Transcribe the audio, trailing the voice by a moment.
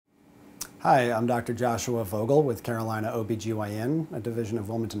Hi, I'm Dr. Joshua Vogel with Carolina OB-GYN, a division of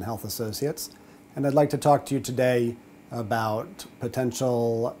Wilmington Health Associates, and I'd like to talk to you today about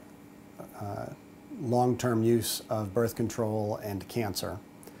potential long-term use of birth control and cancer.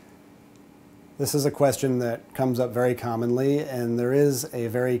 This is a question that comes up very commonly, and there is a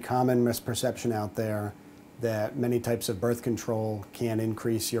very common misperception out there that many types of birth control can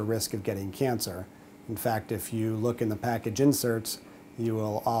increase your risk of getting cancer. In fact, if you look in the package inserts, you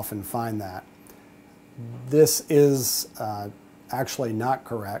will often find that. This is actually not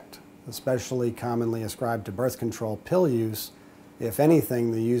correct, especially commonly ascribed to birth control pill use. If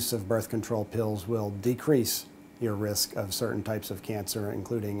anything, the use of birth control pills will decrease your risk of certain types of cancer,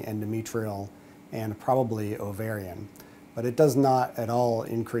 including endometrial and probably ovarian. But it does not at all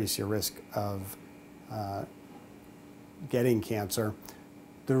increase your risk of getting cancer.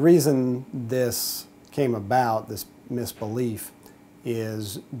 The reason this came about, this misbelief,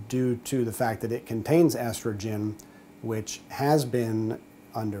 is due to the fact that it contains estrogen, which has been,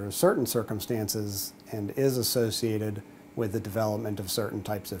 under certain circumstances, and is associated with the development of certain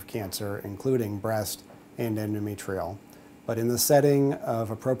types of cancer, including breast and endometrial. But in the setting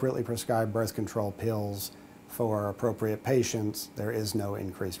of appropriately prescribed birth control pills for appropriate patients, there is no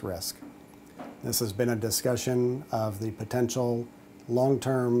increased risk. This has been a discussion of the potential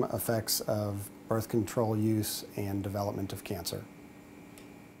long-term effects of birth control use and development of cancer.